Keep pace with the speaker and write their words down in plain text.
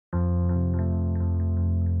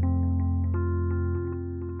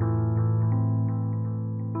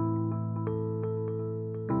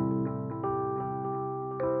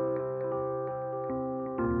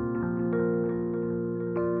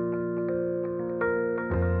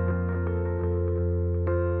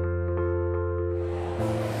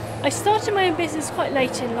I started my own business quite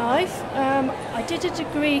late in life. I did a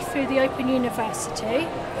degree through the Open University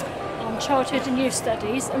on Childhood and Youth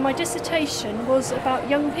Studies, and my dissertation was about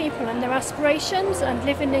young people and their aspirations and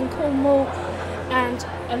living in Cornwall, and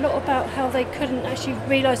a lot about how they couldn't actually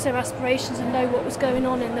realise their aspirations and know what was going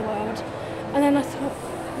on in the world. And then I thought,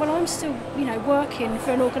 well, I'm still, working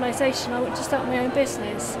for an organisation. I want to start my own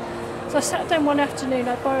business. So I sat down one afternoon,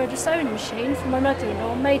 I borrowed a sewing machine from my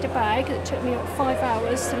mother-in-law, made a bag that took me about 5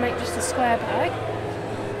 hours to make just a square bag.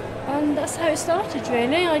 And that's how it started,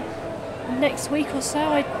 really. Next week or so,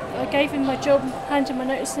 I gave him my job, handed my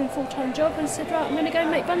notice in, full-time job, and said, right, I'm going to go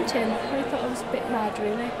make bunting. I thought I was a bit mad,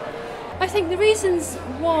 really. I think the reasons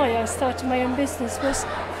why I started my own business was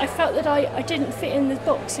I felt that I didn't fit in the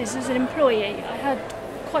boxes as an employee. I had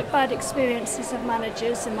quite bad experiences of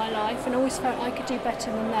managers in my life and always felt I could do better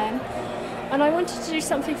than them. And I wanted to do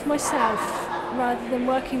something for myself rather than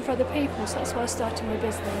working for other people, so that's why I started my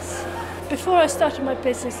business. Before I started my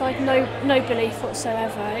business, I had no belief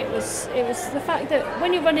whatsoever. It was the fact that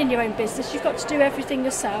when you're running your own business, you've got to do everything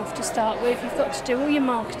yourself to start with. You've got to do all your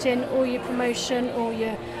marketing, all your promotion, all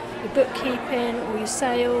your bookkeeping, all your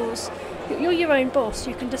sales. You're your own boss.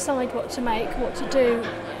 You can decide what to make, what to do.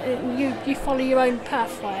 You follow your own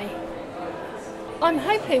pathway. I'm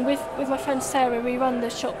hoping with my friend Sarah, we run the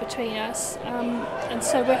shop between us, and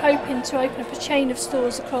so we're hoping to open up a chain of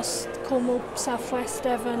stores across Cornwall, South West,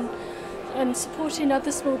 Devon, and supporting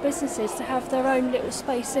other small businesses to have their own little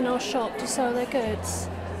space in our shop to sell their goods.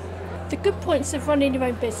 The good points of running your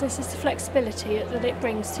own business is the flexibility that it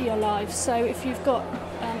brings to your life. So if you've got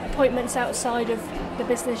appointments outside of the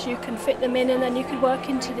business, you can fit them in and then you can work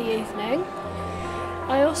into the evening.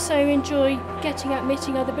 I also enjoy getting out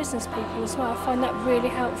meeting other business people as well. I find that really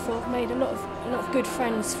helpful. I've made a lot of good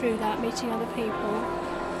friends through that, meeting other people.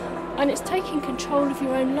 And it's taking control of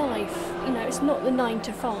your own life. It's not the 9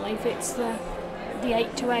 to 5, it's the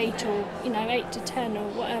 8 to 8 or 8 to 10 or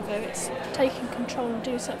whatever. It's taking control and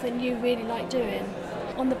doing something you really like doing.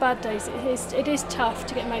 On the bad days it is tough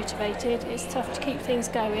to get motivated, it's tough to keep things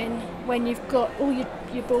going when you've got all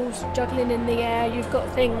your balls juggling in the air, you've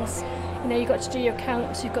got things, you've got to do your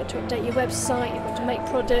accounts, you've got to update your website, you've got to make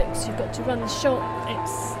products, you've got to run the shop.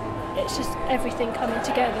 It's just everything coming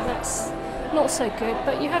together. That's not so good,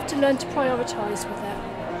 but you have to learn to prioritise with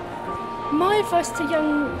it. My advice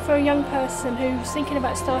for a young person who's thinking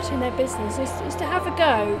about starting their business is to have a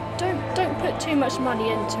go. Don't put too much money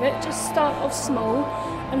into it, just start off small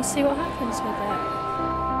and see what happens with it.